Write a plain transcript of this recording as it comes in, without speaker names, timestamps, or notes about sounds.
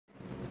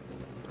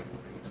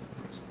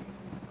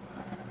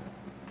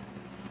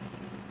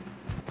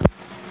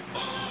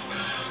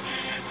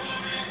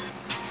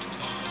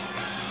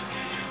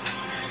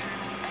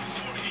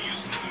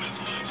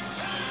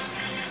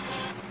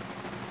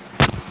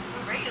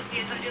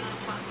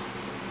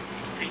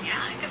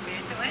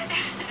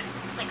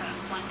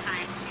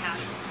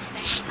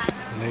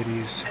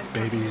Ladies,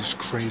 babies,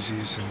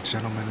 crazies, and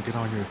gentlemen, get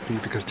on your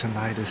feet because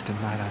tonight is the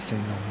night I say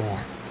no more.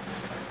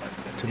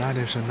 Tonight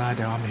is the night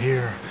that I'm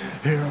here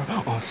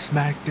on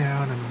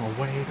Smackdown and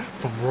away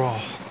from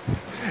Raw.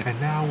 And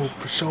now we'll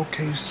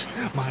showcase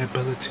my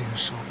ability and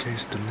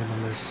showcase the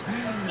limitless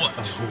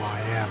of who I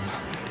am.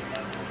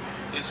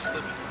 Is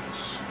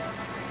limitless.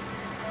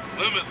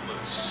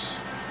 Limitless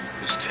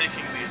is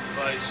taking the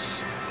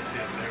advice of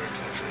the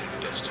American dream,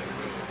 Dustin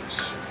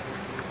Rhodes.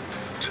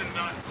 To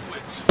not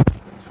quit.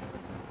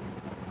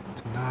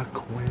 To not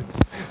quit,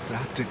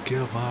 not to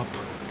give up.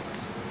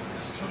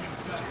 It's coming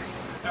back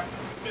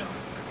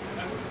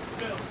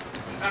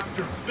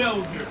after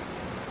failure,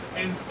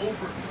 and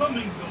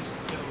overcoming those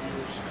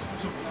failures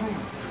to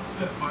prove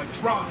that my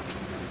drive,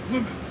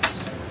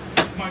 limitless,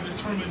 my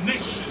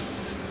determination,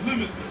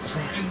 limitless,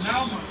 and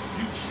now my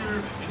future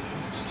in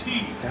NXT.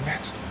 Damn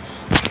it.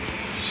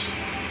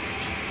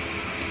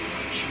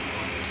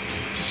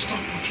 To stop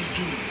what you're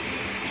doing.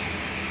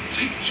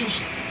 Take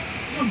just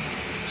 1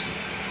 minute.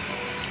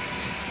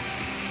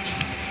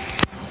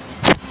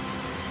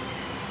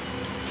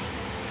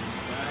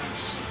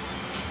 That's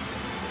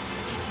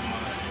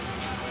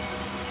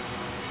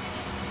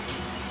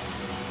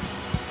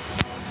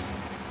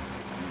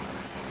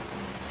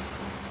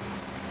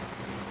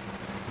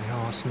We're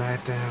on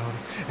Smackdown,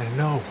 and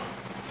know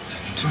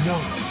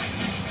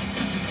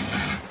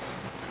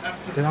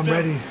that I'm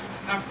ready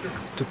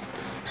to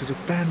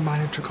defend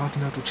my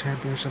Intercontinental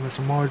Championship. And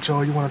Samoa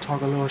Joe, you want to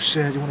talk a little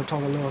shit, you want to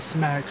talk a little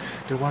smack,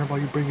 then why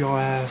don't you bring your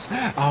ass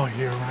out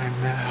here right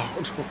now?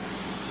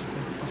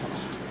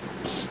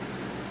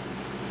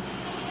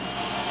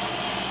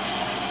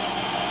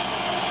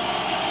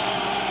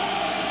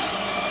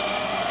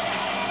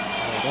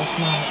 That's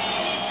not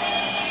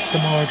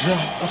Samoa Joe.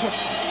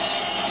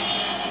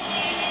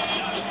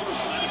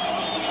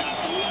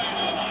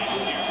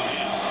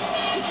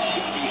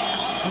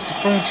 That's the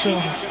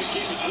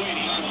franchise.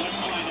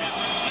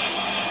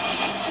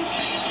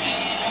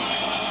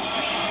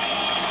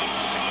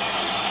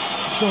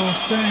 That's all I'm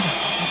saying.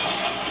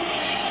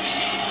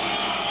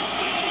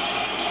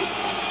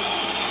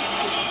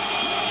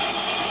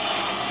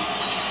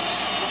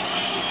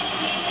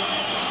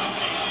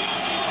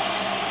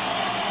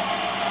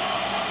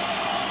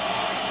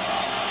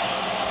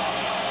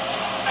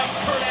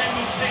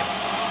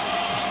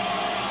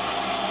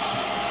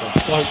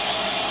 Like,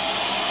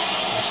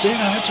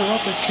 Cena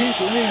interrupted Keith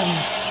Lee and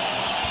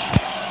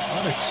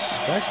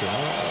unexpected.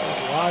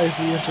 Why is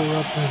he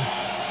interrupting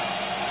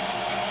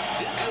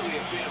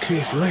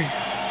Keith Lee?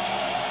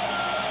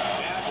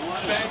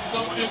 Back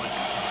something.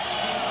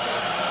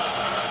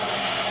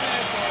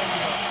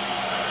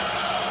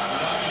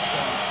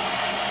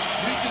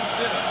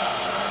 Reconsider.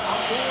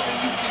 I'm more than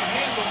you can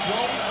handle, bro.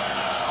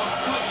 I'm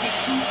punching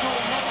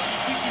two-tone rubber to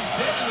keep you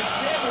dead in the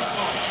camel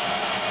toe.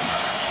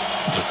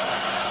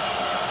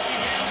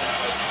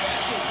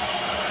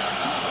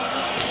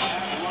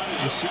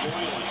 You see? Oh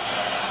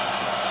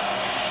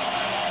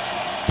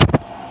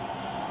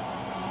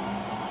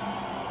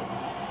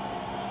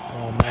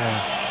man,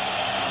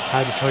 I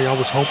had to tell you I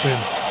was hoping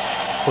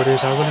for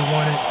this. I really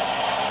wanted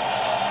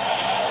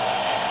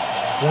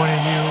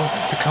you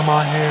to come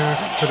out here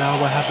so that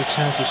I would have the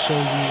chance to show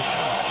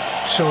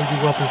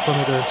you up in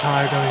front of the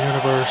entire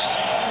universe.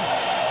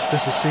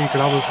 Just to see,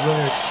 because I was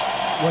really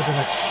wasn't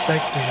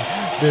expecting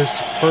this.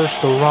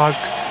 First The Rock,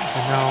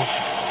 and now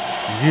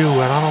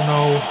you, and I don't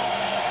know.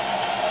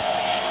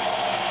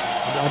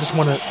 I just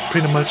want to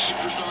pretty much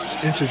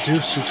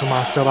introduce you to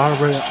myself.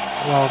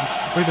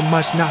 Pretty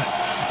much not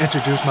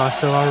introduce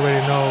myself. I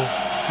already know.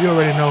 You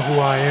already know who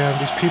I am.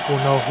 These people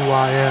know who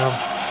I am.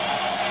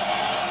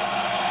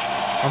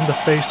 I'm the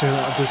face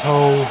of this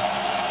whole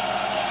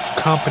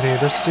company.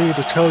 Just see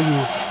to tell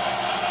you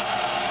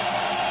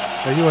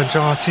that you're in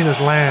John Cena's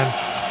land.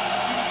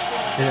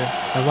 Yeah,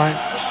 and right.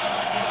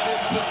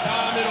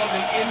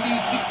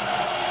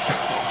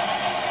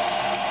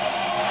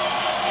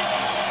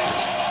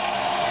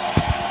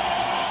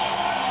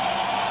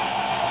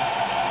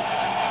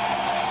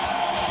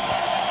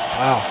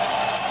 Wow.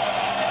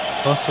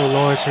 Hustle,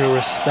 loyalty,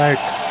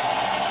 respect.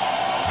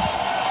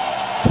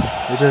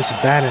 It just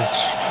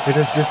vanished. It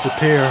just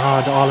disappeared,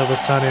 huh? All of a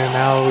sudden,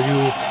 now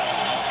you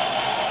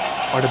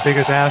are the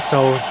biggest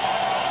asshole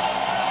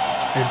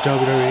in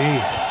WWE.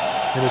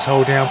 In this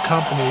whole damn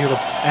company. You're the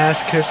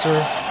ass kisser.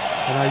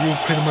 And now you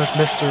pretty much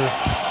Mr.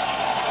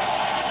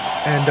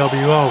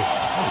 NWO.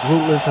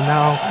 Ruthless, and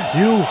now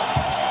you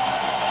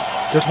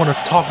just want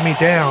to talk me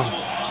down.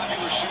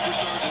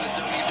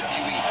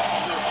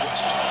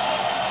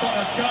 But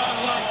a guy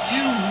like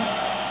you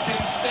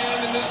can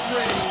stand in this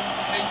ring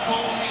and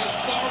call me a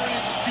sorry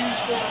excuse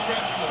for a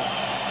wrestler.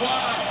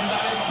 Why? Because I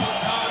didn't put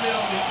time in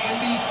on the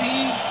Indies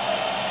team?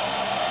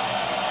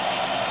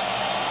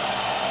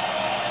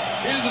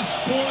 Here's a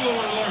spoiler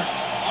alert.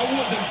 I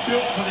wasn't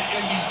built for the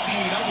Indies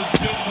scene. I was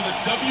built for the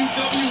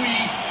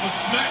WWE, for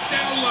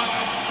Smackdown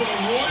Live, for the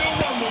Royal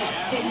Rumble,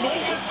 for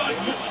moments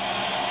like...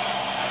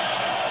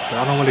 But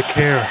I don't really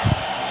care.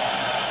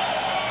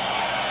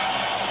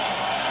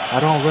 I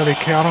don't really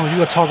care. I don't. You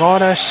can talk all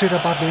that shit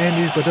about the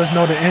Indies, but just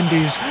know the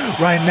Indies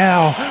right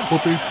now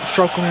will be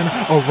circling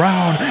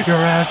around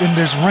your ass in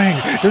this ring.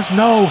 Just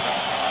know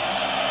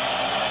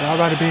that I'd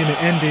rather be in the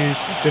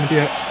Indies than be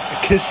a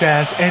kiss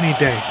ass any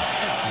day.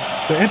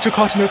 The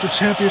Intercontinental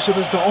Championship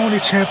is the only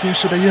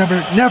championship that you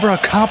never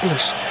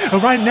accomplished.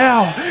 And right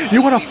now,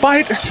 you want to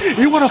fight?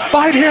 You want to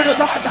fight here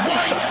tonight?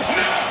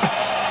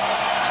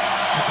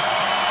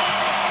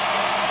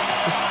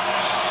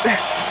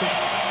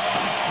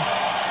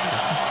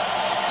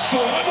 So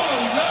I'm on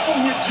a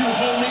level with you,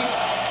 homie.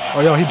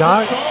 Oh, yo, he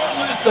died?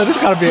 So this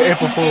gotta be an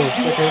April Fool's.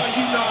 Fool's. Okay.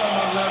 You're not on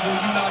my level.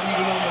 You're not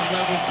even on the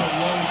level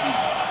below me.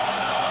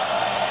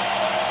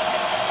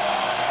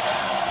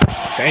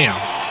 Damn.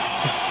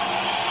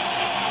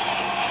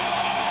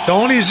 The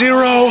only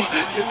zero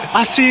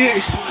I see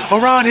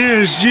around here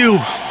is you.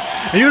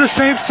 And you're the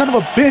same son of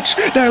a bitch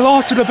that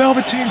lost to the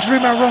Velveteen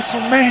Dream at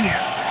WrestleMania.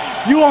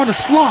 You on a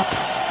slump,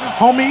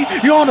 homie.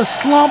 You're on a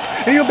slump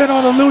and you've been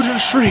on a losing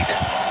streak.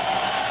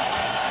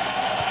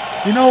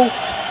 You know,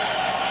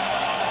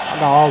 I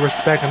got all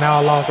respect and now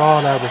I lost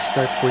all that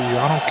respect for you.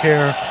 I don't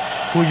care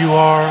who you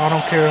are. I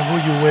don't care who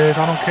you is.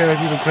 I don't care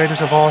if you're the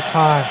greatest of all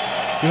time.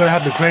 You're gonna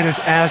have the greatest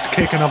ass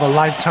kicking of a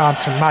lifetime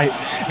tonight.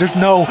 Just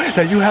know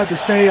that you have to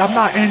say, I'm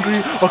not angry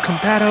or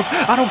combative.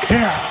 I don't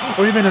care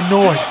or even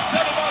annoyed. You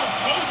upset about a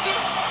poster?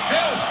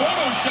 Hell,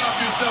 Photoshop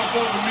yourself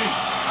over me.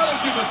 I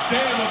don't give a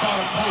damn about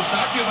a poster.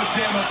 I give a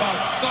damn about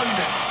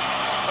Sunday.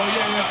 Oh,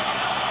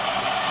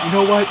 yeah. You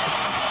know what?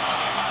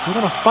 You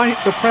wanna fight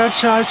the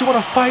franchise? You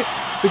wanna fight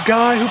the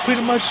guy who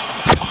pretty much...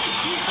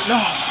 No,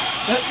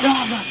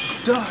 I'm not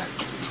done.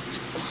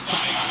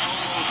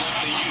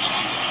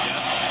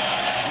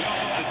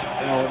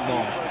 Oh, no.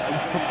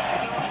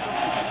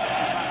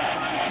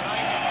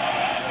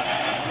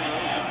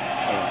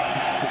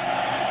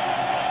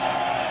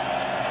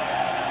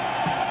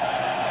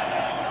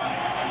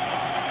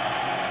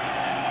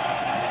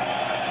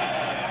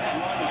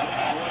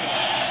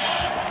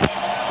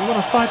 You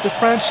want to fight the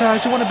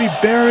franchise? You want to be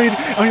buried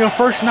on your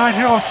first night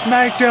here on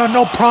Smackdown?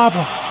 No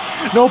problem.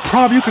 No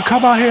problem. You can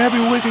come out here every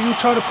week and you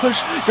try to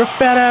push your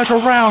fat ass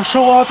around,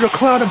 show off your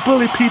clown and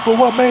bully people.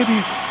 Well,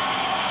 maybe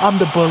I'm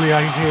the bully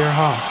right here,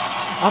 huh?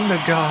 I'm the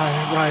guy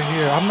right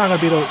here. I'm not going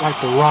to be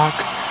like The Rock.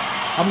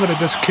 I'm going to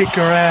just kick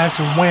your ass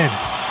and win.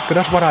 Because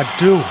that's what I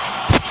do.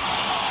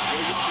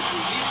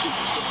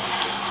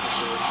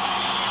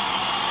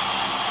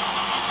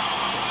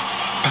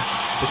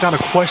 It's not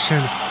a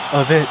question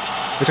of it.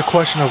 It's a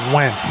question of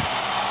when.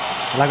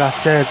 Like I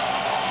said,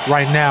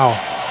 right now,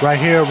 right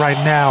here,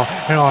 right now,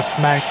 here on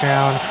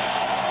SmackDown,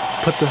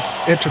 put the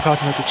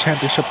Intercontinental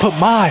Championship, put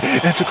my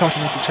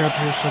Intercontinental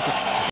Championship